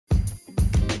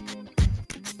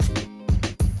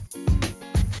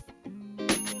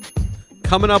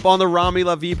Coming up on the Rami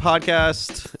Lavi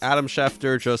podcast, Adam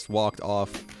Schefter just walked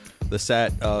off the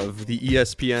set of the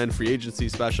ESPN free agency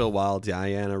special while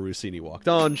Diana Rossini walked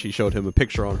on. She showed him a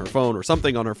picture on her phone or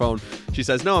something on her phone. She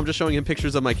says, no, I'm just showing him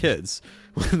pictures of my kids.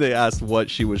 When they asked what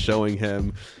she was showing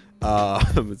him,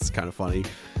 it's kind of funny.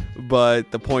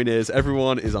 But the point is,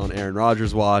 everyone is on Aaron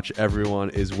Rodgers' watch. Everyone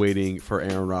is waiting for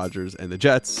Aaron Rodgers and the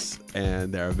Jets.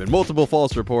 And there have been multiple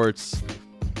false reports.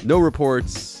 No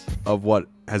reports of what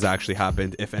has actually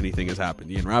happened, if anything has happened.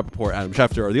 Ian Rappaport, Adam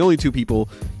Schefter are the only two people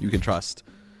you can trust.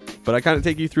 But I kind of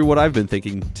take you through what I've been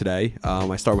thinking today.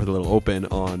 I start with a little open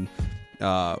on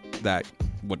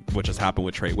what just happened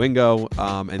with Trey Wingo.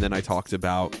 And then I talked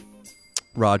about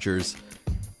Rodgers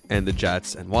and the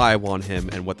Jets and why I want him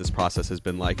and what this process has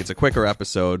been like. It's a quicker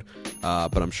episode,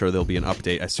 but I'm sure there'll be an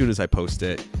update as soon as I post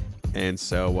it. And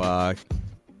so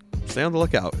stay on the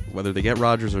lookout. Whether they get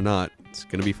Rodgers or not, it's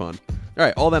going to be fun. All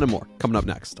right, all that and more coming up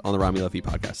next on the Rami Lavi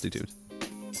podcast. Stay tuned.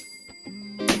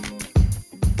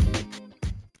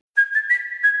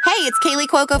 Hey, it's Kaylee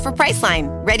Cuoco for Priceline.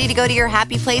 Ready to go to your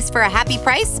happy place for a happy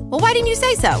price? Well, why didn't you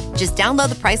say so? Just download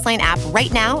the Priceline app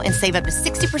right now and save up to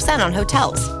 60% on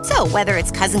hotels. So whether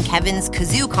it's Cousin Kevin's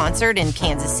Kazoo Concert in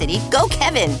Kansas City, go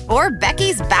Kevin, or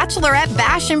Becky's Bachelorette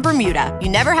Bash in Bermuda, you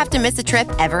never have to miss a trip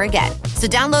ever again. So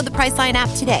download the Priceline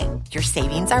app today. Your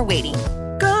savings are waiting.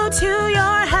 Go to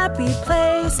your happy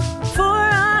place for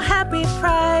a happy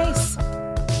price.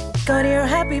 Go to your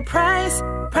happy price,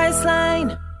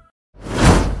 Priceline.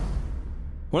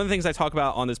 One of the things I talk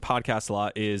about on this podcast a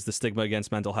lot is the stigma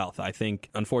against mental health. I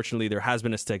think, unfortunately, there has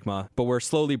been a stigma, but we're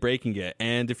slowly breaking it.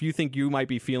 And if you think you might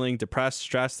be feeling depressed,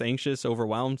 stressed, anxious,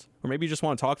 overwhelmed, or maybe you just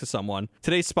want to talk to someone,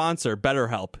 today's sponsor,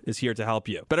 BetterHelp, is here to help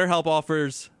you. BetterHelp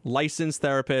offers licensed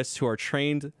therapists who are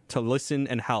trained to listen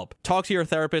and help. Talk to your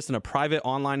therapist in a private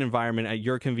online environment at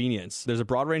your convenience. There's a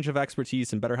broad range of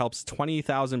expertise in BetterHelp's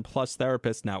 20,000 plus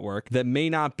therapist network that may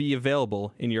not be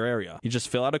available in your area. You just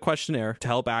fill out a questionnaire to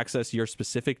help access your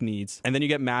specific needs, and then you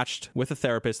get matched with a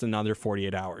therapist in under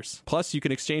 48 hours. Plus, you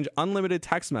can exchange unlimited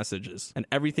text messages, and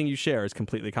everything you share is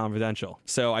completely confidential.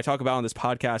 So I talk about on this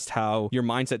podcast how your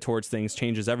mindset towards things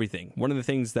changes everything. One of the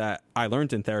things that I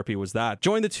learned in therapy was that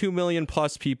join the 2 million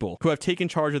plus people who have taken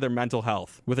charge of their mental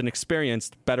health with an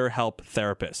experienced BetterHelp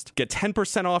therapist. Get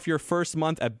 10% off your first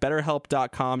month at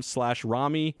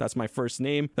betterhelp.com/Rami. That's my first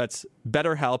name. That's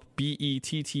BetterHelp,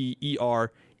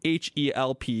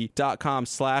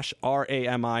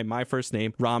 BetterHelp.com/RAMI, my first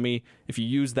name, Rami. If you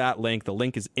use that link, the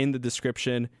link is in the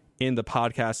description, in the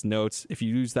podcast notes. If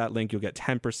you use that link, you'll get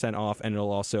 10% off, and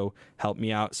it'll also help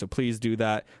me out. So please do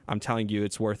that. I'm telling you,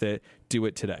 it's worth it. Do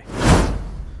it today.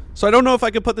 So I don't know if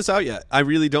I could put this out yet. I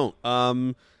really don't.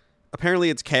 Apparently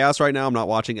it's chaos right now. I'm not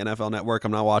watching NFL Network.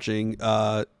 I'm not watching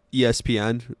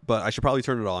ESPN, but I should probably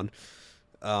turn it on.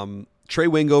 Trey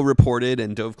Wingo reported,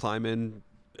 and Dove Kleiman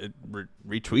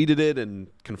retweeted it and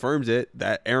confirms it,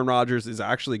 that Aaron Rodgers is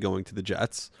actually going to the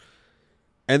Jets.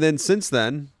 And then since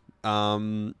then,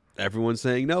 everyone's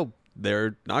saying no,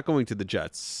 they're not going to the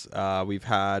Jets. We've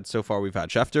had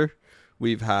Schefter,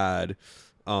 we've had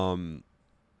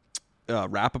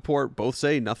Rappaport, both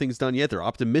say nothing's done yet. They're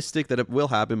optimistic that it will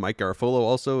happen. Mike Garafolo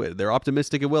also, they're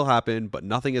optimistic it will happen, but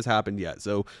nothing has happened yet.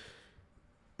 So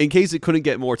in case it couldn't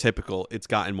get more typical, it's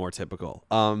gotten more typical.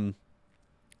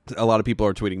 A lot of people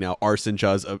are tweeting now, Arson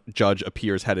Judge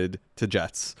appears headed to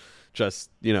Jets.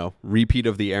 Just, repeat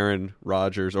of the Aaron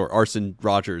Rodgers, or Arson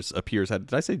Rodgers appears headed.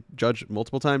 Did I say Judge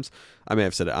multiple times? I may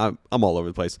have said it. I'm all over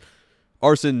the place.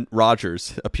 Arson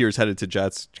Rodgers appears headed to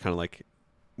Jets, kind of like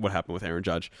what happened with Aaron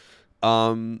Judge.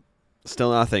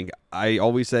 Still nothing. I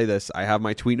always say this. I have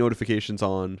my tweet notifications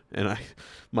on, and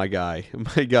my guy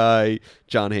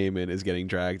John Heyman is getting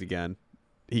dragged again.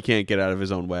 He can't get out of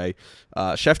his own way.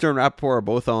 Schefter and Rappaport are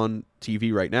both on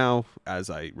TV right now as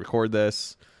I record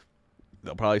this.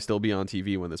 They'll probably still be on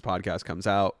TV when this podcast comes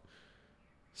out.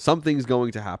 Something's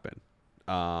going to happen,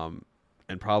 and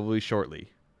probably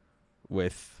shortly,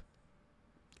 with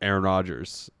Aaron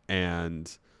Rodgers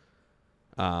and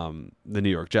the New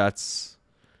York Jets.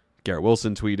 Garrett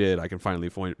Wilson tweeted, I can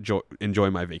finally enjoy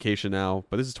my vacation now.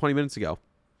 But this is 20 minutes ago.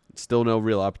 Still no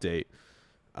real update.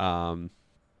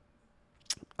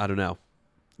 I don't know.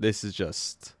 This is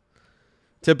just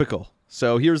typical.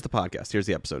 So here's the podcast. Here's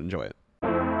the episode. Enjoy it.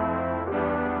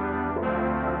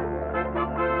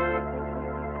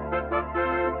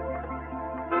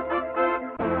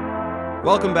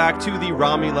 Welcome back to the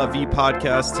Rami Lavi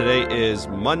podcast. Today is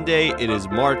Monday. It is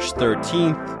March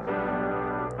 13th.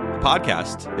 The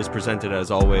podcast is presented, as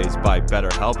always, by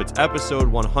BetterHelp. It's episode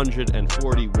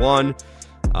 141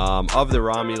 of the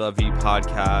Rami Lavi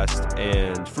podcast,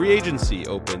 and free agency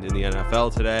opened in the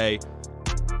NFL today.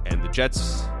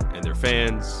 Jets and their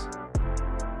fans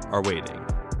are waiting.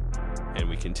 And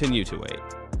we continue to wait.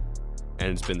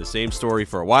 And it's been the same story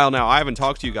for a while now. I haven't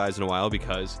talked to you guys in a while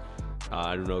because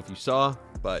I don't know if you saw,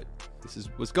 but this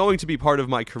was going to be part of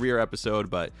my career episode,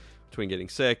 but between getting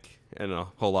sick and a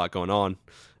whole lot going on,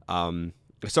 I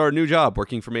started a new job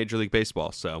working for Major League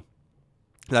Baseball. So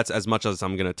that's as much as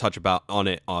I'm going to touch on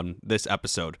it on this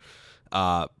episode.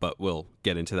 But we'll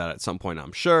get into that at some point,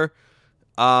 I'm sure.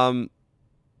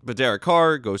 But Derek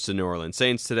Carr goes to New Orleans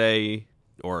Saints today,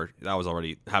 or that was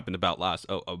already happened about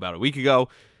a week ago.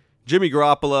 Jimmy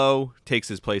Garoppolo takes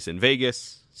his place in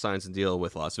Vegas, signs a deal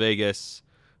with Las Vegas.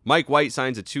 Mike White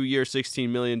signs a 2-year, $16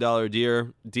 million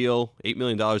deal, $8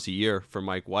 million a year for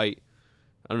Mike White.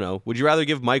 I don't know. Would you rather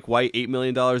give Mike White $8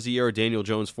 million a year or Daniel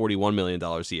Jones $41 million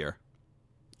a year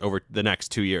over the next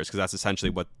 2 years? Because that's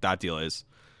essentially what that deal is.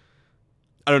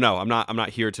 I don't know. I'm not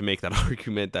here to make that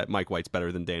argument that Mike White's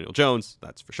better than Daniel Jones.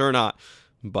 That's for sure not.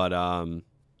 But I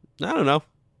don't know.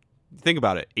 Think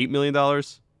about it. $8 million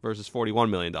versus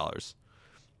 $41 million.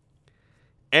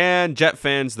 And Jet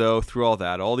fans, though, through all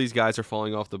that, all these guys are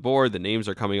falling off the board. The names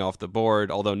are coming off the board.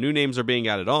 Although new names are being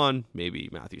added on. Maybe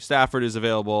Matthew Stafford is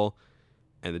available.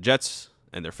 And the Jets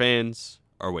and their fans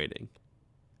are waiting.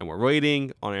 And we're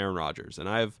waiting on Aaron Rodgers. And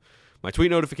I have my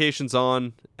tweet notifications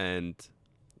on, and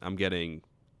I'm getting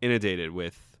inundated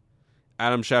with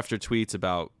Adam Schefter tweets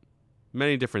about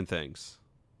many different things.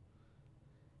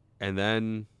 And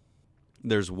then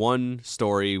there's one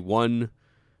story, one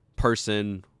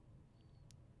person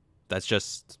that's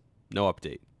just no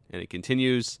update. And it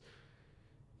continues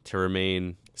to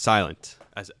remain silent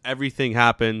as everything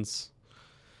happens.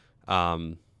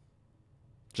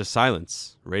 Just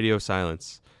silence, radio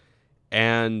silence.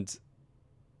 And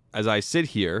as I sit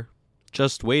here,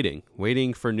 just waiting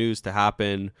for news to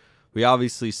happen. We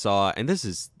obviously saw, and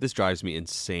this drives me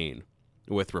insane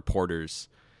with reporters.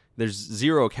 There's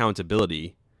zero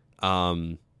accountability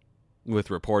with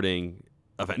reporting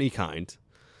of any kind.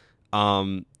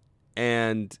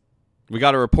 And we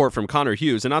got a report from Connor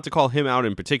Hughes, and not to call him out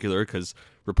in particular, because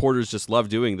reporters just love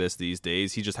doing this these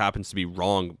days. He just happens to be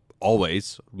wrong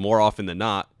always. More often than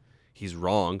not, he's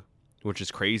wrong, which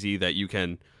is crazy that you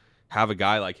can have a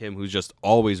guy like him who's just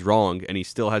always wrong, and he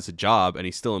still has a job, and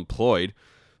he's still employed.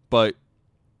 But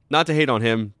not to hate on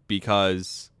him,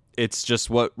 because it's just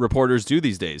what reporters do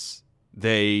these days.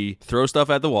 They throw stuff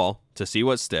at the wall to see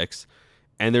what sticks,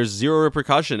 and there's zero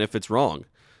repercussion if it's wrong.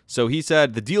 So he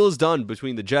said the deal is done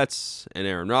between the Jets and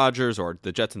Aaron Rodgers, or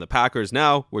the Jets and the Packers.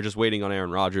 Now we're just waiting on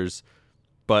Aaron Rodgers,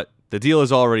 but the deal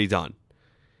is already done.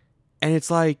 And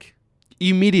it's like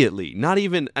immediately, not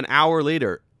even an hour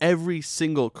later, every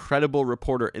single credible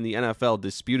reporter in the NFL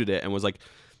disputed it and was like,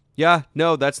 yeah,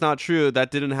 no, that's not true. That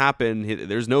didn't happen.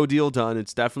 There's no deal done.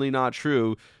 It's definitely not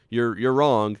true. You're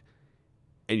wrong,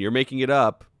 and you're making it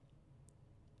up.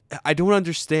 I don't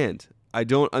understand. I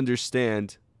don't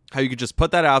understand how you could just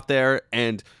put that out there,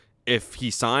 and if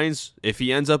he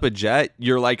ends up a Jet,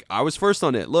 you're like, I was first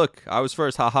on it. Look, I was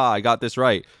first. Haha, I got this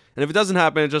right. And if it doesn't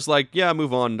happen, it's just like, yeah,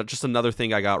 move on. Just another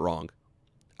thing I got wrong.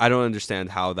 I don't understand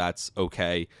how that's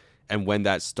okay and when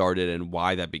that started and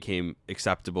why that became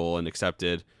acceptable and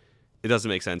accepted. It doesn't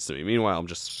make sense to me. Meanwhile, I'm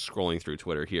just scrolling through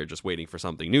Twitter here, just waiting for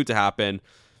something new to happen.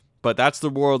 But that's the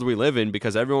world we live in,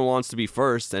 because everyone wants to be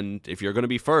first. And if you're going to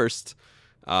be first,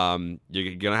 you're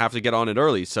going to have to get on it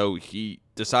early. So he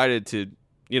decided to,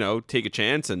 take a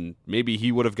chance, and maybe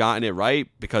he would have gotten it right,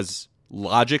 because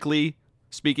logically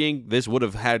speaking, this would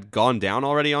have had gone down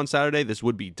already on Saturday. This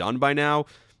would be done by now.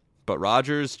 But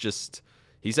Rodgers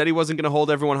he said he wasn't going to hold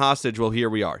everyone hostage. Well, here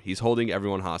we are. He's holding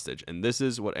everyone hostage. And this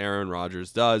is what Aaron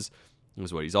Rodgers does. This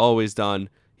is what he's always done.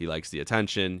 He likes the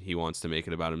attention. He wants to make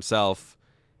it about himself.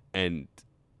 And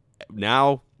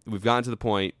now we've gotten to the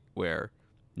point where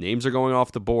names are going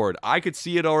off the board. I could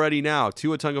see it already now.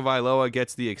 Tua Tagovailoa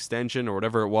gets the extension or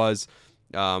whatever it was.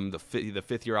 The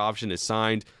fifth-year option is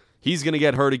signed. He's going to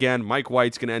get hurt again. Mike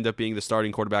White's going to end up being the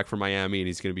starting quarterback for Miami, and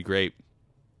he's going to be great.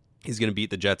 He's going to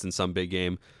beat the Jets in some big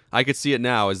game. I could see it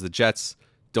now as the Jets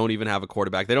don't even have a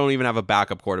quarterback. They don't even have a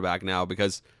backup quarterback now,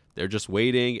 because they're just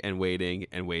waiting and waiting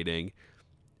and waiting.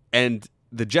 And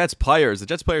the Jets players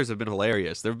have been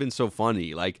hilarious. They've been so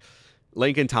funny. Like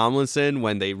Lincoln Tomlinson,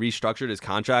 when they restructured his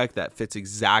contract that fits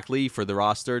exactly for the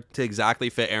roster to exactly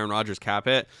fit Aaron Rodgers' cap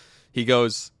hit, he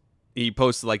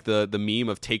posts like the meme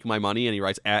of "take my money," and he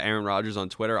writes at Aaron Rodgers on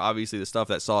Twitter. Obviously, the stuff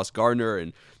that Sauce Gardner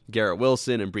and Garrett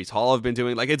Wilson and Breece Hall have been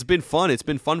doing, like, it's been fun. It's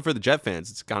been fun for the Jet fans.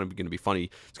 It's kind of going to be funny.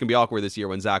 It's going to be awkward this year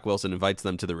when Zach Wilson invites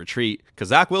them to the retreat, because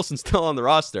Zach Wilson's still on the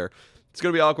roster. It's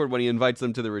going to be awkward when he invites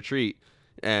them to the retreat,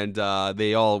 and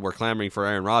they all were clamoring for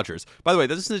Aaron Rodgers. By the way,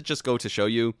 this doesn't just go to show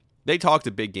you They talked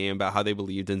a big game about how they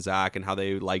believed in Zach and how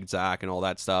they liked Zach and all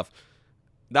that stuff.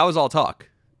 That was all talk.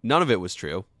 None of it was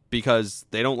true because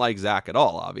they don't like Zach at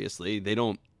all, obviously. They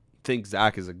don't think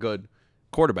Zach is a good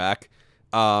quarterback.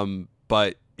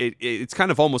 But it's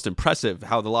kind of almost impressive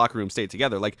how the locker room stayed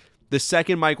together. Like, the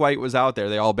second Mike White was out there,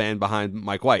 they all banned behind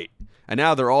Mike White. And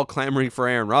now they're all clamoring for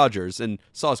Aaron Rodgers. And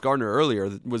Sauce Gardner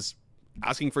earlier was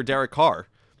asking for Derek Carr.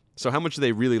 So how much do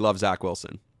they really love Zach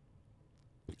Wilson?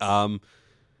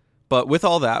 But with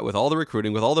all that, with all the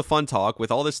recruiting, with all the fun talk,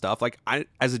 with all this stuff, like, I,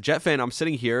 as a Jet fan, I'm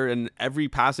sitting here and every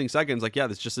passing second's like, yeah,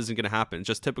 this just isn't going to happen. It's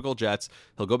just typical Jets.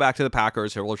 He'll go back to the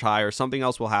Packers. He'll retire. Something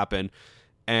else will happen.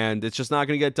 And it's just not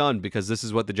going to get done because this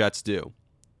is what the Jets do.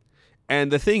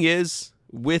 And the thing is,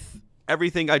 with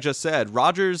everything I just said,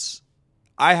 Rodgers,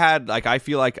 I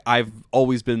feel like I've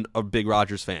always been a big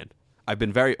Rodgers fan. I've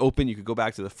been very open. You could go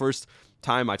back to the first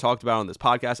time I talked about it on this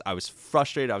podcast. I was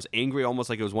frustrated. I was angry, almost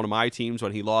like it was one of my teams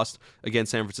when he lost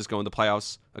against San Francisco in the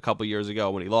playoffs a couple years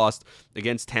ago, when he lost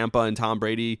against Tampa and Tom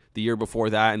Brady the year before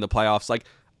that in the playoffs. Like,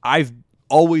 I've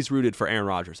always rooted for Aaron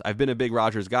Rodgers. I've been a big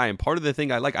Rodgers guy, and part of the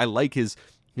thing I like he's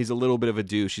a little bit of a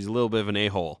douche. He's a little bit of an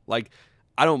a-hole. Like,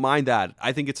 I don't mind that.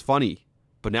 I think it's funny.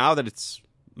 But now that it's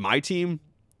my team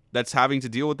that's having to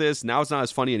deal with this, now it's not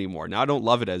as funny anymore. Now I don't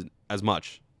love it as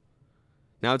much.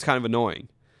 Now it's kind of annoying.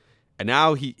 And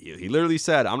now he literally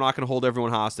said, I'm not going to hold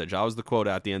everyone hostage. That was the quote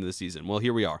at the end of the season. Well,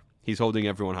 here we are. He's holding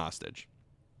everyone hostage.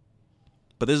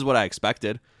 But this is what I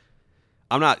expected.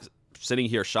 I'm not sitting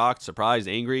here shocked, surprised,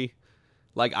 angry.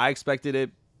 Like, I expected it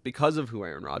because of who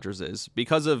Aaron Rodgers is,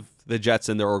 because of the Jets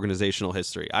and their organizational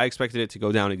history. I expected it to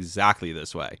go down exactly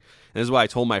this way. And this is why I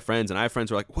told my friends, and I have friends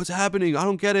who are like, what's happening? I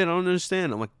don't get it. I don't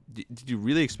understand. I'm like, did you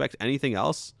really expect anything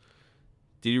else?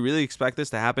 Did you really expect this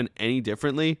to happen any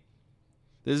differently?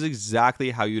 This is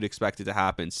exactly how you'd expect it to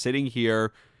happen. Sitting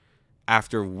here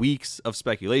after weeks of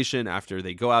speculation, after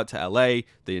they go out to LA,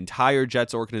 the entire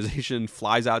Jets organization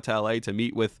flies out to LA to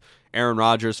meet with Aaron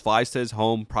Rodgers, flies to his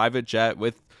home, private jet,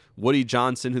 with Woody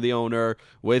Johnson, who the owner,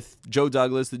 with Joe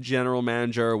Douglas, the general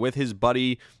manager, with his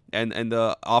buddy and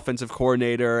the offensive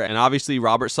coordinator, and obviously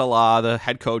Robert Saleh, the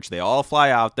head coach. They all fly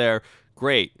out there.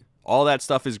 Great. All that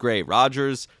stuff is great.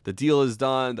 Rodgers, the deal is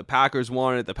done. The Packers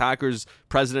want it. The Packers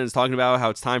president is talking about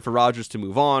how it's time for Rodgers to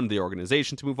move on, the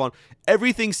organization to move on.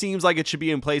 Everything seems like it should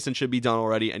be in place and should be done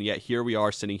already, and yet here we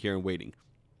are sitting here and waiting.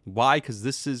 Why? Because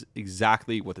this is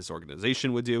exactly what this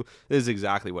organization would do. This is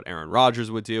exactly what Aaron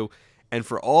Rodgers would do. And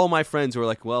for all my friends who are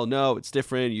like, well, no, it's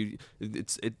different.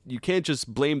 You can't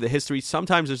just blame the history.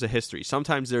 Sometimes there's a history.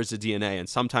 Sometimes there's a DNA, and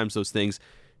sometimes those things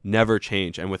never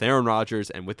change. And with Aaron Rodgers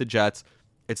and with the Jets,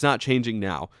 it's not changing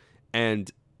now.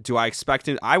 And do I expect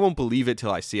him? I won't believe it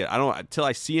till I see it. Till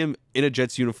I see him in a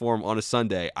Jets uniform on a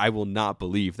Sunday, I will not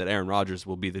believe that Aaron Rodgers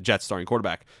will be the Jets starting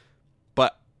quarterback.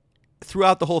 But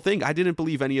throughout the whole thing, I didn't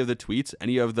believe any of the tweets,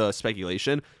 any of the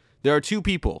speculation. There are two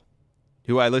people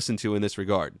who I listen to in this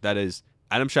regard. That is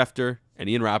Adam Schefter and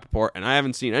Ian Rappaport, and I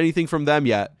haven't seen anything from them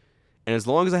yet. And as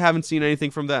long as I haven't seen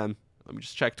anything from them, let me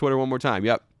just check Twitter one more time.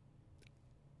 Yep.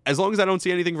 As long as I don't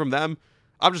see anything from them,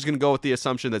 I'm just going to go with the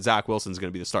assumption that Zach Wilson is going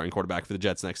to be the starting quarterback for the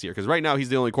Jets next year, because right now he's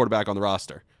the only quarterback on the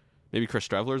roster. Maybe Chris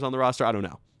Streveler's on the roster. I don't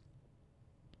know.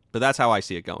 But that's how I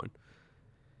see it going.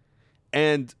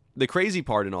 And the crazy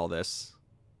part in all this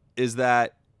is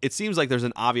that it seems like there's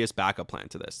an obvious backup plan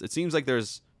to this. It seems like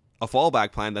there's a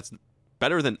fallback plan that's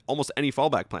better than almost any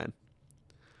fallback plan.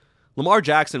 Lamar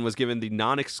Jackson was given the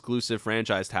non-exclusive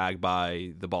franchise tag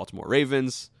by the Baltimore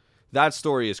Ravens. That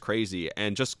story is crazy.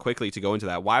 And just quickly to go into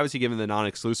that, why was he given the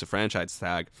non-exclusive franchise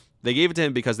tag? They gave it to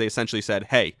him because they essentially said,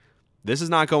 hey, this is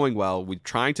not going well. We're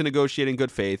trying to negotiate in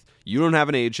good faith. You don't have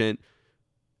an agent.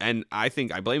 And I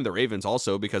think I blame the Ravens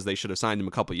also because they should have signed him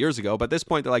a couple years ago. But at this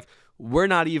point, they're like, we're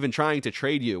not even trying to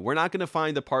trade you. We're not going to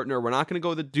find a partner. We're not going to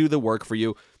go do the work for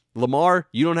you. Lamar,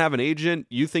 you don't have an agent.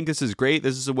 You think this is great.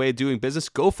 This is a way of doing business.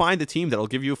 Go find a team that'll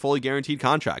give you a fully guaranteed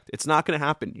contract. It's not going to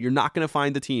happen. You're not going to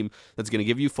find the team that's going to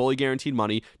give you fully guaranteed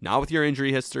money, not with your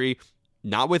injury history,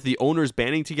 not with the owners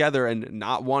banding together and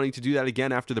not wanting to do that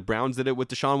again after the Browns did it with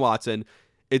Deshaun Watson.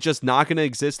 It's just not going to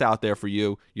exist out there for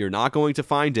you. You're not going to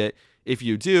find it. If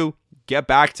you do, get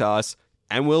back to us,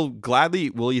 and we'll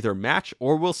either match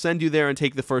or we'll send you there and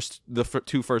take the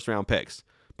 2 first-round picks.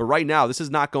 But right now, this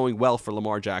is not going well for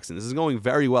Lamar Jackson. This is going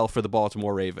very well for the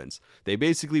Baltimore Ravens. They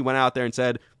basically went out there and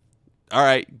said, all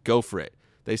right, go for it.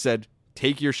 They said,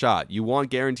 take your shot. You want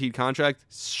guaranteed contract?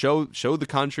 Show the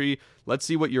country. Let's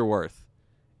see what you're worth.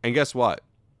 And guess what?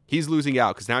 He's losing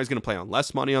out because now he's going to play on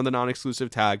less money on the non-exclusive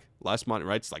tag. Less money,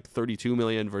 right? It's like $32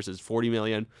 million versus $40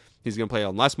 million. He's going to play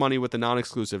on less money with the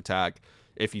non-exclusive tag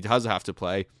if he does have to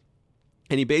play.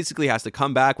 And he basically has to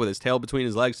come back with his tail between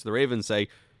his legs to the Ravens and say,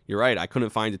 you're right, I couldn't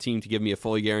find a team to give me a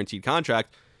fully guaranteed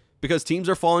contract because teams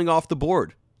are falling off the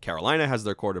board. Carolina has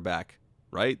their quarterback,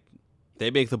 right?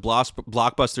 They make the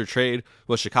blockbuster trade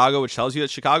with Chicago, which tells you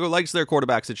that Chicago likes their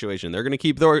quarterback situation. They're going to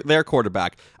keep their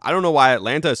quarterback. I don't know why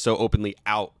Atlanta is so openly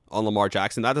out on Lamar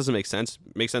Jackson. That doesn't make sense.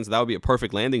 Makes sense that would be a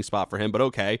perfect landing spot for him, but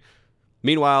okay.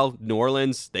 Meanwhile, New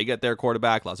Orleans, they get their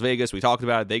quarterback. Las Vegas, we talked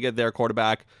about it, they get their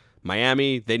quarterback.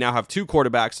 Miami, they now have two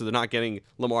quarterbacks, so they're not getting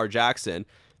Lamar Jackson.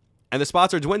 And the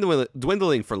spots are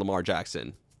dwindling for Lamar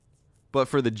Jackson. But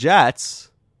for the Jets,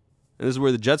 and this is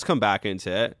where the Jets come back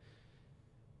into it,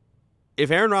 if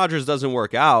Aaron Rodgers doesn't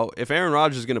work out, if Aaron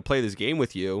Rodgers is going to play this game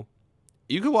with you,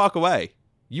 you can walk away.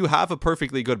 You have a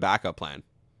perfectly good backup plan.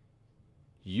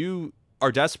 You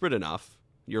are desperate enough.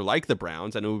 You're like the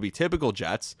Browns, and it would be typical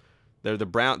Jets. They're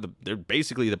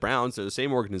basically the Browns. They're the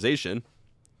same organization.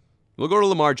 We'll go to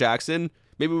Lamar Jackson.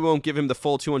 Maybe we won't give him the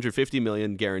full $250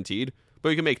 million guaranteed, but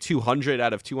we can make 200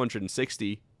 out of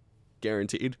 260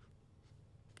 guaranteed.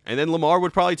 And then Lamar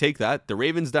would probably take that. The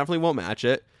Ravens definitely won't match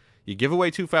it. You give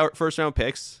away 2 first-round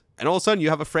picks, and all of a sudden you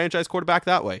have a franchise quarterback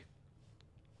that way.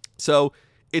 So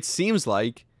it seems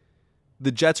like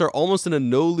the Jets are almost in a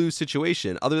no-lose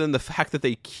situation, other than the fact that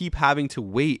they keep having to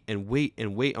wait and wait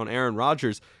and wait on Aaron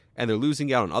Rodgers, and they're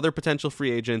losing out on other potential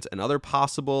free agents and other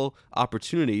possible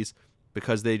opportunities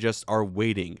because they just are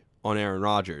waiting on Aaron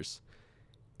Rodgers.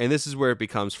 And this is where it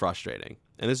becomes frustrating.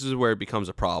 And this is where it becomes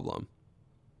a problem.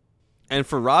 And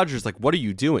for Rodgers, like, what are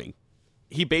you doing?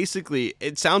 He basically,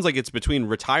 it sounds like it's between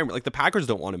retirement. Like, the Packers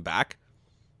don't want him back.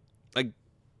 Like,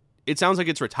 it sounds like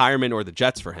it's retirement or the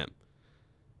Jets for him.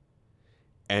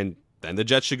 And then the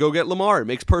Jets should go get Lamar. It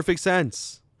makes perfect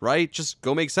sense, right? Just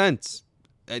go make sense.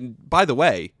 And by the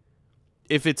way,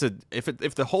 if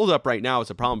the holdup right now is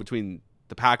a problem between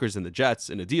the Packers and the Jets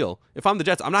in a deal, if I'm the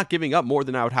Jets, I'm not giving up more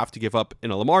than I would have to give up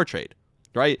in a Lamar trade,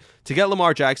 right? To get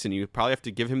Lamar Jackson, you probably have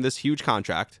to give him this huge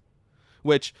contract,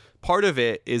 which part of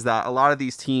it is that a lot of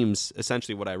these teams,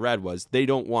 essentially what I read was they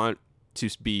don't want to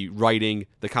be writing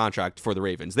the contract for the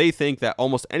Ravens. They think that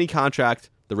almost any contract,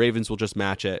 the Ravens will just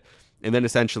match it. And then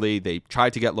essentially they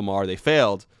tried to get Lamar, they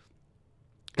failed,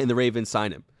 and the Ravens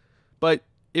signed him. But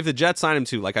if the Jets sign him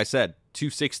to, like I said,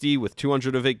 260 with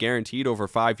 200 of it guaranteed over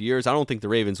 5 years, I don't think the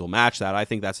Ravens will match that. I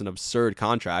think that's an absurd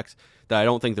contract that I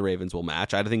don't think the Ravens will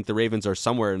match. I think the Ravens are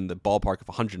somewhere in the ballpark of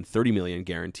 130 million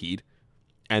guaranteed,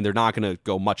 and they're not going to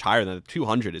go much higher than that.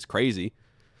 200 is crazy.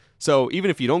 So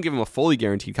even if you don't give him a fully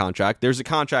guaranteed contract, there's a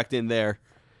contract in there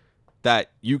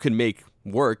that you can make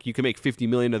work. You can make 50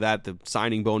 million of that, the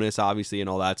signing bonus, obviously, and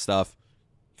all that stuff.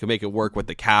 You can make it work with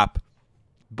the cap.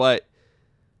 But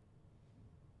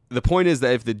the point is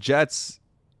that if the Jets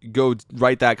go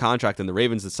write that contract and the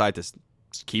Ravens decide to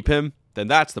keep him, then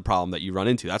that's the problem that you run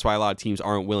into. That's why a lot of teams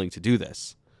aren't willing to do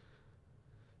this.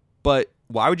 But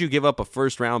why would you give up a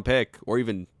first-round pick, or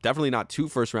even definitely not 2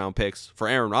 first-round picks for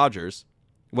Aaron Rodgers,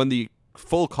 when the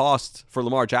full cost for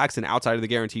Lamar Jackson outside of the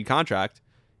guaranteed contract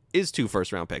is 2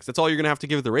 first-round picks? That's all you're going to have to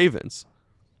give the Ravens.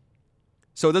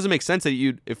 So it doesn't make sense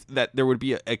that there would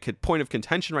be a point of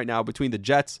contention right now between the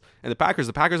Jets and the Packers.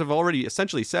 The Packers have already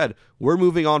essentially said, we're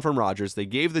moving on from Rodgers. They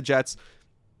gave the Jets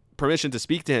permission to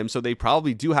speak to him, so they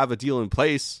probably do have a deal in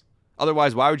place.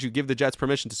 Otherwise, why would you give the Jets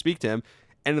permission to speak to him?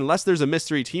 And unless there's a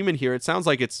mystery team in here, it sounds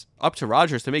like it's up to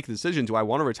Rodgers to make the decision. Do I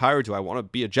want to retire? Do I want to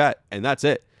be a Jet? And that's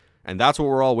it. And that's what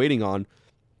we're all waiting on.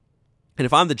 And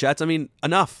if I'm the Jets, I mean,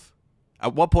 enough.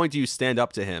 At what point do you stand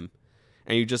up to him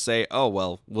and you just say, oh,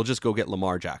 well, we'll just go get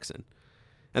Lamar Jackson?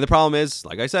 And the problem is,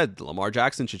 like I said, the Lamar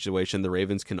Jackson situation, the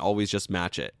Ravens can always just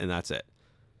match it, and that's it.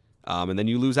 And then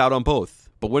you lose out on both.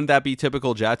 But wouldn't that be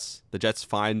typical Jets? The Jets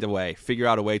find a way, figure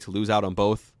out a way to lose out on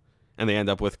both, and they end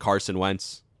up with Carson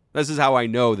Wentz. This is how I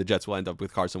know the Jets will end up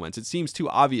with Carson Wentz. It seems too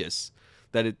obvious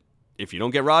that if you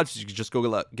don't get Rodgers, you can just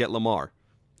go get Lamar.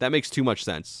 That makes too much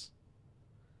sense.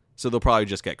 So they'll probably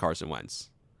just get Carson Wentz.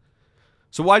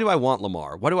 So why do I want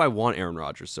Lamar? Why do I want Aaron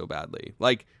Rodgers so badly?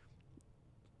 Like,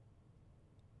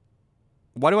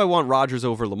 why do I want Rodgers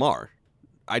over Lamar?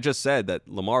 I just said that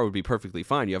Lamar would be perfectly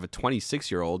fine. You have a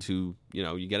 26-year-old who,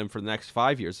 you get him for the next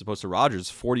 5 years, as opposed to Rodgers,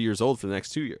 40 years old for the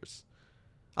next 2 years.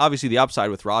 Obviously, the upside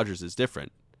with Rodgers is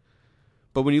different.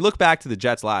 But when you look back to the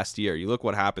Jets last year, you look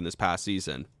what happened this past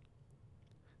season.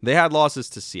 They had losses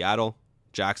to Seattle,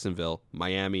 Jacksonville,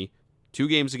 Miami, 2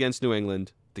 games against New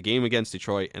England, the game against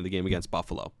Detroit, and the game against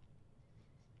Buffalo.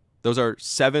 Those are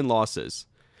 7 losses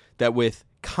that with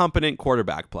competent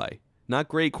quarterback play, not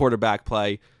great quarterback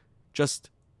play, just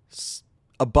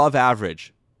above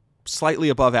average, slightly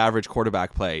above average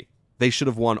quarterback play, they should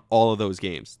have won all of those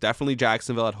games. Definitely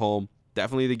Jacksonville at home,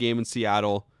 definitely the game in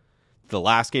Seattle, the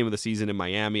last game of the season in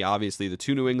Miami, obviously the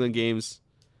 2 New England games,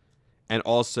 and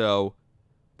also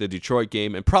the Detroit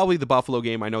game, and probably the Buffalo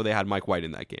game. I know they had Mike White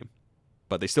in that game,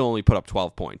 but they still only put up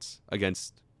 12 points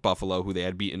against Buffalo, who they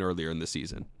had beaten earlier in the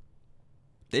season.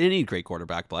 They didn't need great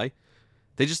quarterback play.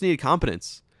 They just needed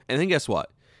competence. And then guess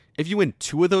what? If you win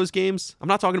 2 of those games, I'm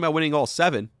not talking about winning all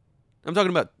 7. I'm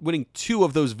talking about winning 2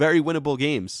 of those very winnable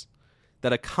games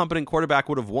that a competent quarterback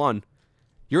would have won.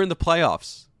 You're in the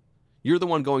playoffs. You're the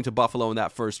one going to Buffalo in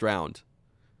that first round,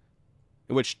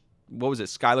 in which, what was it,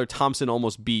 Skylar Thompson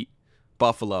almost beat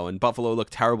Buffalo, and Buffalo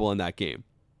looked terrible in that game.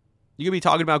 You could be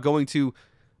talking about going to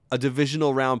a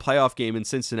divisional round playoff game in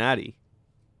Cincinnati.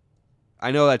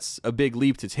 I know that's a big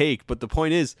leap to take, but the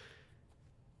point is,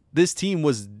 this team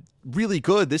was really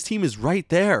good. This team is right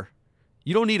there.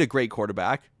 You don't need a great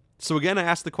quarterback. So again, I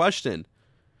ask the question,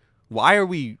 why are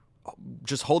we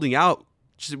just holding out?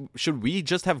 Should we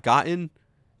just have gotten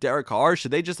Derek Carr?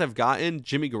 Should they just have gotten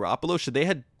Jimmy Garoppolo? Should they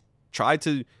have tried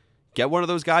to get one of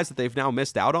those guys that they've now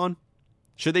missed out on?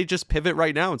 Should they just pivot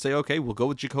right now and say, okay, we'll go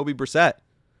with Jacoby Brissett.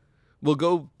 We'll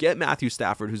go get Matthew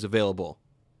Stafford, who's available.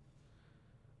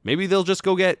 Maybe they'll just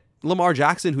go get Lamar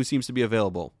Jackson, who seems to be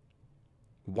available.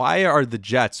 Why are the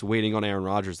Jets waiting on Aaron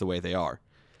Rodgers the way they are?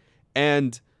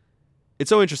 And it's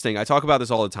so interesting. I talk about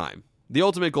this all the time. The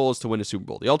ultimate goal is to win a Super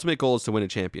Bowl. The ultimate goal is to win a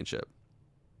championship.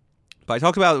 But I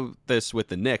talk about this with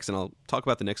the Knicks, and I'll talk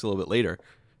about the Knicks a little bit later.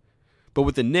 But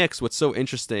with the Knicks, what's so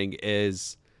interesting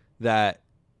is that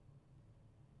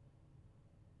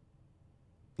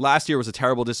last year was a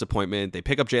terrible disappointment. They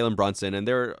pick up Jalen Brunson, and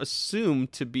they're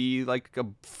assumed to be like a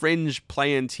fringe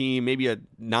play-in team, maybe a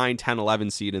 9, 10,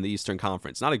 11 seed in the Eastern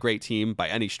Conference. Not a great team by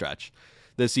any stretch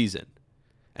this season.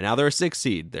 And now they're a 6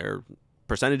 seed. They're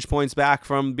percentage points back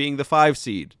from being the 5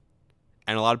 seed.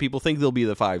 And a lot of people think they'll be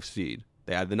the 5 seed.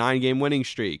 They had the 9-game winning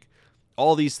streak.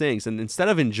 All these things. And instead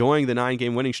of enjoying the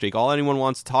 9-game winning streak, all anyone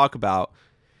wants to talk about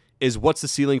is what's the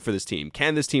ceiling for this team?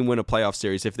 Can this team win a playoff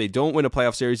series? If they don't win a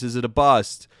playoff series, is it a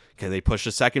bust? Can they push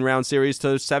a second round series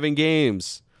to 7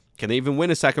 games? Can they even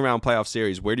win a second round playoff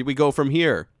series? Where do we go from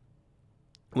here?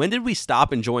 When did we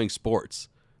stop enjoying sports?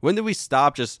 When did we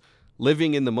stop just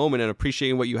living in the moment and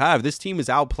appreciating what you have? This team is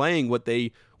outplaying what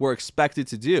they were expected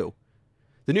to do.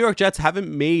 The New York Jets haven't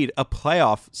made a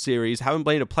playoff series, haven't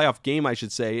played a playoff game, I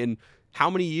should say, in how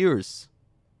many years?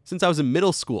 Since I was in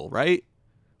middle school, right?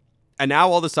 And now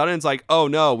all of a sudden it's like, oh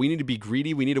no, we need to be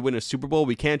greedy. We need to win a Super Bowl.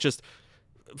 We can't just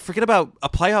forget about a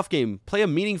playoff game. Play a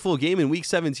meaningful game in week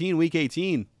 17, week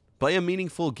 18. Play a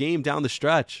meaningful game down the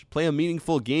stretch. Play a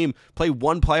meaningful game. Play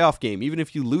one playoff game. Even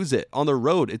if you lose it on the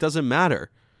road, it doesn't matter.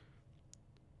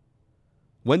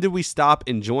 When did we stop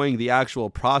enjoying the actual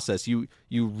process? You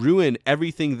ruin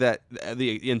everything that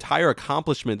the entire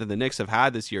accomplishment that the Knicks have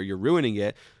had this year. You're ruining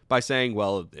it by saying,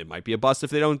 well, it might be a bust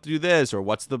if they don't do this, or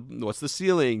what's the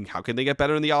ceiling? How can they get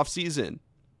better in the offseason?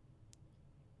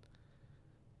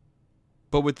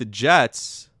 But with the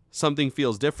Jets, something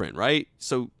feels different, right?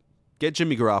 So get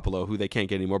Jimmy Garoppolo, who they can't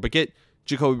get anymore, but get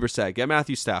Jacoby Brissett, get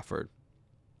Matthew Stafford.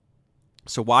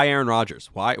 So why Aaron Rodgers?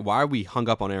 Why are we hung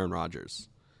up on Aaron Rodgers?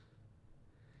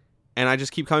 And I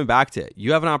just keep coming back to it.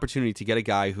 You have an opportunity to get a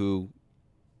guy who,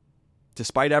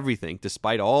 despite everything,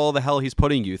 despite all the hell he's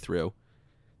putting you through,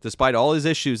 despite all his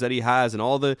issues that he has and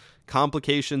all the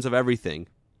complications of everything,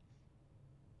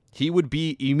 he would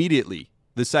be immediately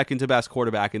the second to best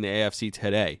quarterback in the AFC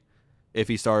today if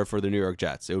he started for the New York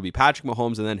Jets. It would be Patrick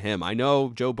Mahomes and then him. I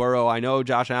know Joe Burrow. I know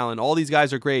Josh Allen. All these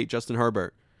guys are great. Justin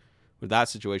Herbert. But that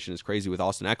situation is crazy with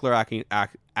Austin Eckler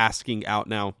asking out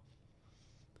now.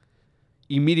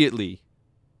 Immediately,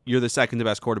 you're the second to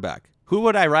best quarterback. Who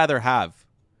would I rather have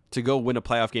to go win a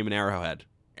playoff game in Arrowhead?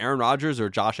 Aaron Rodgers or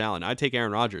Josh Allen? I'd take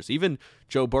Aaron Rodgers. Even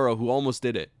Joe Burrow, who almost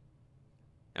did it.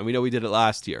 And we know he did it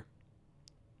last year.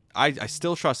 I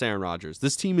still trust Aaron Rodgers.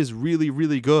 This team is really,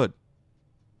 really good.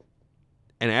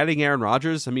 And adding Aaron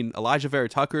Rodgers, I mean, Elijah Vera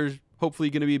Tucker hopefully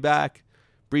going to be back.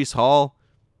 Breece Hall.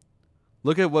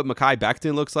 Look at what Mekhi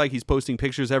Becton looks like. He's posting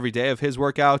pictures every day of his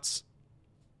workouts.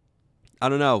 I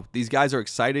don't know. These guys are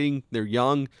exciting. They're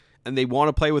young, and they want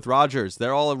to play with Rodgers.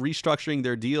 They're all restructuring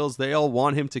their deals. They all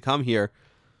want him to come here.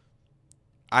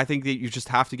 I think that you just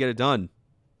have to get it done.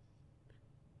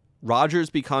 Rodgers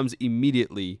becomes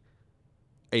immediately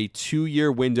a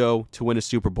 2-year window to win a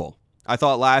Super Bowl. I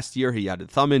thought last year he had a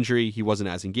thumb injury. He wasn't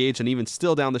as engaged, and even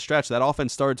still down the stretch, that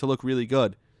offense started to look really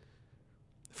good.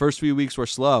 First few weeks were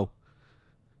slow.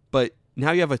 But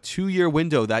now you have a 2-year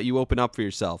window that you open up for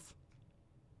yourself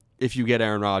if you get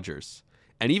Aaron Rodgers.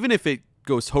 And even if it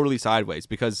goes totally sideways,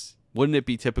 because wouldn't it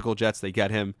be typical Jets, they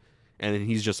get him and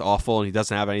he's just awful and he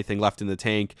doesn't have anything left in the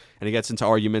tank and he gets into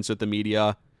arguments with the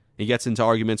media He gets into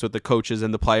arguments with the coaches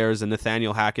and the players and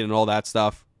Nathaniel Hackett and all that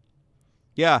stuff.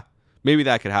 Yeah, maybe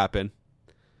that could happen.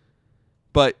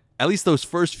 But at least those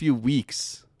first few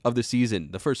weeks of the season,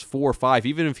 the first 4 or 5,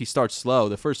 even if he starts slow,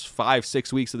 the first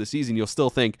 5-6 weeks of the season, you'll still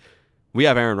think, we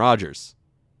have Aaron Rodgers.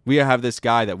 We have this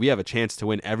guy that we have a chance to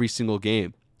win every single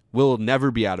game. We'll never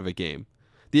be out of a game.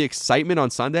 The excitement on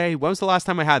Sunday, when was the last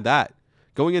time I had that?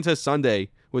 Going into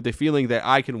Sunday with the feeling that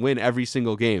I can win every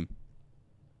single game.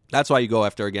 That's why you go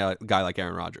after a guy like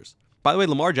Aaron Rodgers. By the way,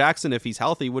 Lamar Jackson, if he's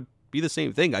healthy, would be the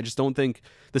same thing. I just don't think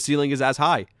the ceiling is as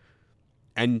high.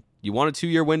 And you want a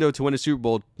 2-year window to win a Super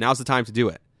Bowl, now's the time to do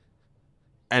it.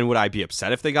 And would I be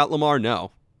upset if they got Lamar?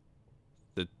 No.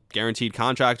 The guaranteed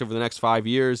contract over the next 5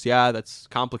 years, yeah, that's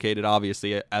complicated,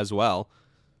 obviously, as well.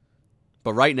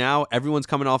 But right now, everyone's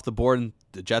coming off the board, and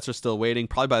the Jets are still waiting.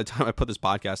 Probably by the time I put this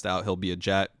podcast out, he'll be a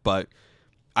Jet. But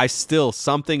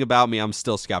something about me, I'm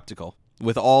still skeptical.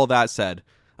 With all that said,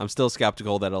 I'm still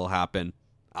skeptical that it'll happen.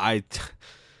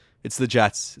 It's the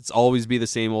Jets. It's always be the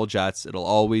same old Jets. It'll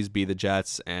always be the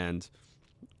Jets, and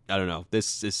I don't know.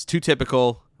 This is too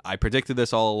typical. I predicted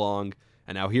this all along,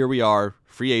 and now here we are,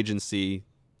 free agency,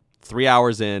 3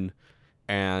 hours in,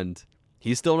 and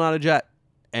he's still not a Jet.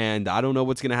 And I don't know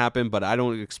what's going to happen, but I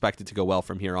don't expect it to go well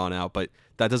from here on out. But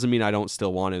that doesn't mean I don't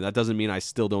still want him. That doesn't mean I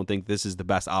still don't think this is the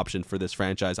best option for this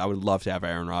franchise. I would love to have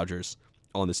Aaron Rodgers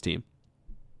on this team.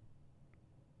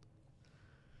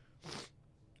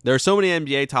 There are so many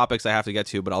NBA topics I have to get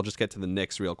to, but I'll just get to the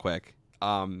Knicks real quick.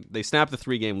 They snapped the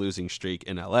 3-game losing streak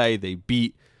in LA. They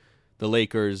beat the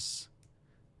Lakers.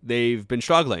 They've been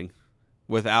struggling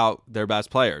without their best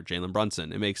player, Jalen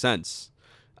Brunson. It makes sense.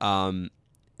 And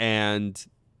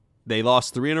they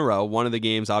lost 3 in a row. One of the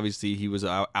games, obviously, he was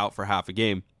out for half a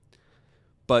game.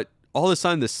 But all of a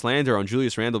sudden, this slander on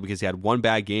Julius Randle because he had one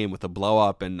bad game with a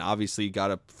blow-up and obviously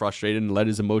got frustrated and let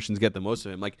his emotions get the most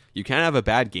of him. Like, you can't have a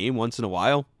bad game once in a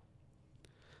while.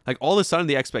 Like, all of a sudden,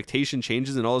 the expectation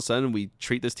changes and all of a sudden, we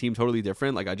treat this team totally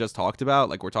different, like I just talked about.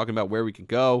 Like, we're talking about where we can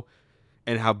go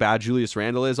and how bad Julius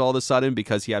Randle is all of a sudden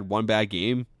because he had one bad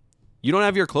game. You don't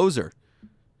have your closer.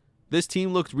 This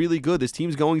team looked really good. This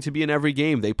team's going to be in every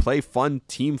game. They play fun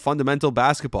team fundamental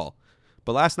basketball.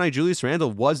 But last night, Julius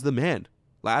Randle was the man.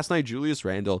 Last night, Julius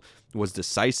Randle was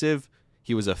decisive.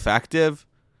 He was effective.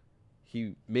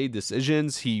 He made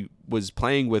decisions. He was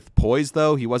playing with poise,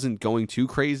 though. He wasn't going too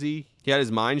crazy. He had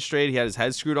his mind straight. He had his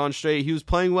head screwed on straight. He was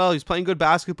playing well. He was playing good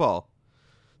basketball.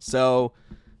 So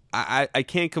I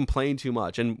can't complain too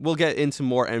much. And we'll get into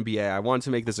more NBA. I wanted to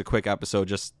make this a quick episode.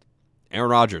 Just Aaron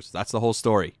Rodgers. That's the whole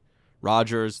story.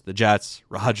 Rodgers, the Jets.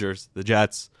 Rodgers, the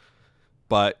Jets.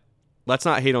 But let's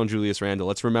not hate on Julius Randle.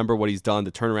 Let's remember what he's done,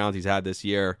 the turnaround he's had this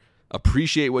year.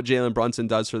 Appreciate what Jalen Brunson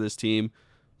does for this team,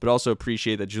 but also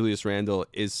appreciate that Julius Randle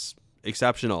is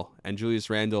exceptional. And Julius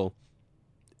Randle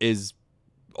is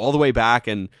all the way back,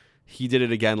 and he did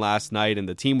it again last night, and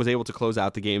the team was able to close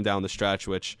out the game down the stretch,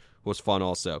 which was fun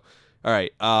also. All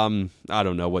right, I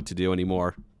don't know what to do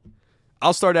anymore.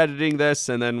 I'll start editing this,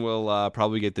 and then we'll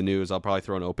probably get the news. I'll probably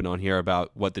throw an open on here about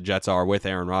what the Jets are with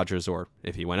Aaron Rodgers or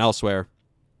if he went elsewhere.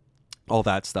 All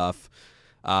that stuff.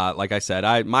 Like I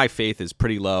said, my faith is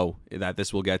pretty low that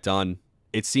this will get done.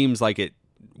 It seems like it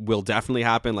will definitely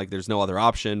happen. Like there's no other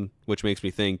option, which makes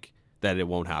me think that it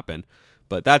won't happen.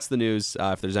 But that's the news.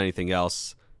 If there's anything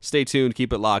else, stay tuned.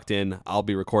 Keep it locked in. I'll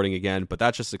be recording again. But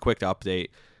that's just a quick update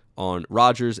on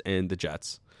Rodgers and the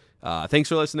Jets. Thanks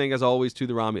for listening, as always, to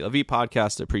the Rami Lavi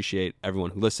podcast. I appreciate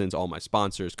everyone who listens, all my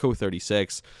sponsors,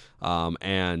 Co36,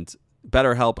 and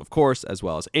BetterHelp, of course, as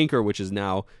well as Anchor, which is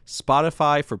now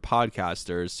Spotify for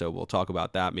podcasters. So we'll talk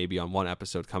about that maybe on one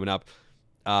episode coming up.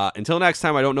 Until next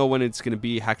time, I don't know when it's going to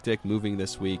be hectic moving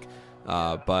this week,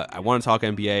 but I want to talk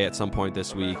NBA at some point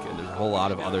this week, and there's a whole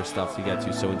lot of other stuff to get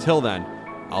to. So until then,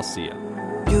 I'll see you.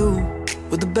 You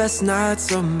were the best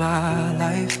nights of my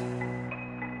life.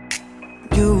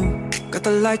 You got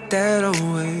the light that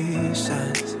always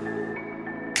shines.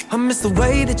 I miss the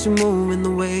way that you move and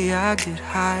the way I get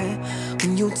high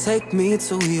when you take me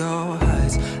to your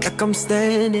heights, like I'm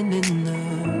standing in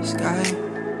the sky.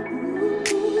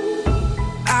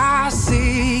 I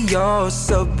see your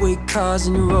subway cars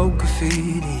and your road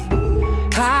graffiti.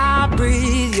 I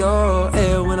breathe your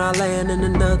air when I land in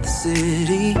another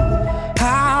city.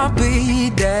 I'll be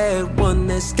that one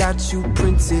that's got you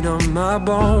printed on my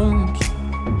bones.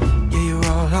 Yeah, you're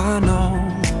all I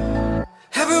know.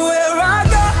 Everywhere I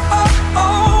go,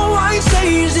 I ain't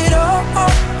changed it all.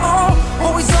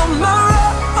 Always on my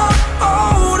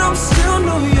road, I'm still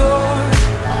New York.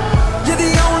 You're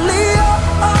the only that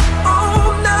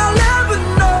I'll ever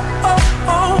know.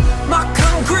 My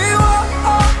concrete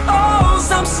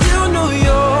walls, I'm still New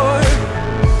York.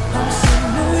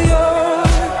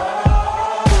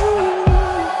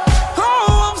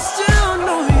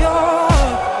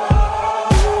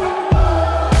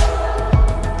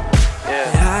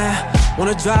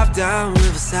 Wanna drive down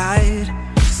Riverside,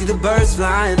 see the birds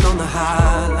flying on the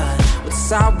High Line. With the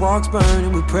sidewalks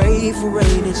burning, we pray for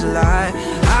rain in July.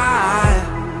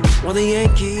 Well, the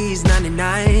Yankees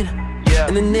 99,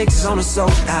 and the Knicks on a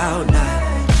sold-out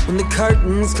night. When the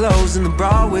curtains close and the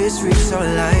Broadway streets are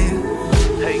alive.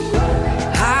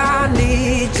 I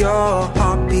need your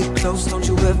heartbeat close, don't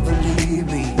you ever leave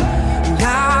me. And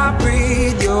I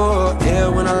breathe your air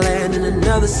when I land in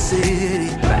another city.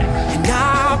 And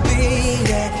I'll be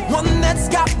that one that's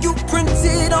got you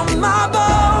printed on my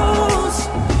bones.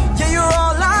 Yeah, you're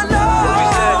all I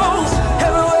know.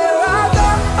 Everywhere I go,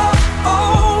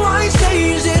 I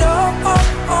change it up.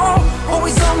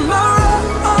 Always on my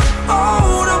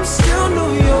road, I'm still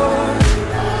New York.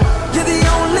 You're the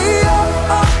only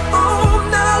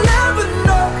that I'll ever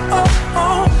know.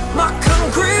 My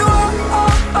concrete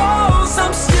walls,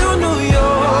 I'm still New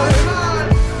York.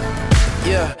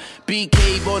 Yeah,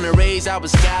 BK born and raised, I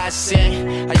was God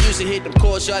sent. I used to hit them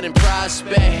courts out in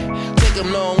Prospect. Take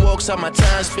them long walks on my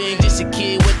time spent. Just a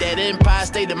kid with that Empire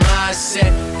State of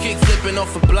mindset. Kick flipping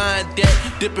off a blind deck,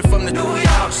 dipping from the New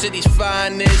York City's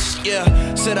finest. Yeah,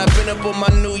 said I've been up on my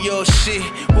New York shit.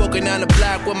 Walking down the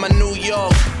block with my New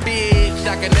York bitch.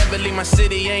 I can never leave my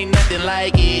city, ain't nothing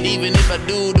like it. Even if I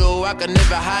do though, I can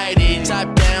never hide it.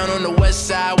 Top down on the west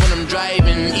side when I'm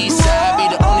driving. East side be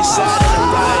the only side that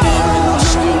I'm riding. I'm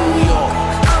still New York.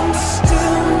 I'm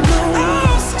still New York.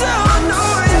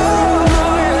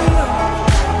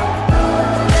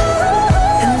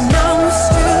 And I'm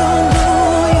still New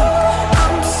York.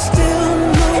 I'm still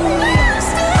New York.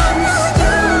 I'm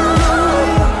still New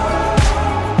York.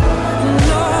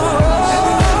 No.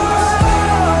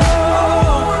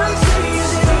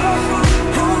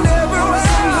 Everywhere I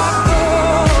go,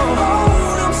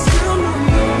 I'm still New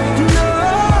York. No.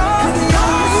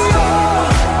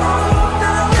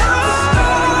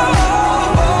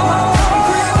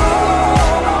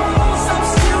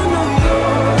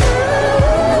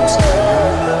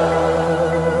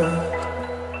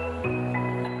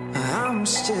 I'm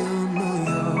still New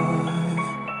York.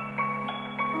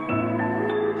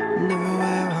 And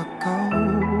everywhere I go,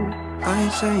 I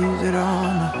ain't changed it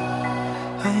all. No.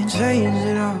 I ain't changed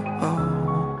it all.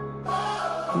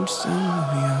 I'm still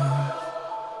New York.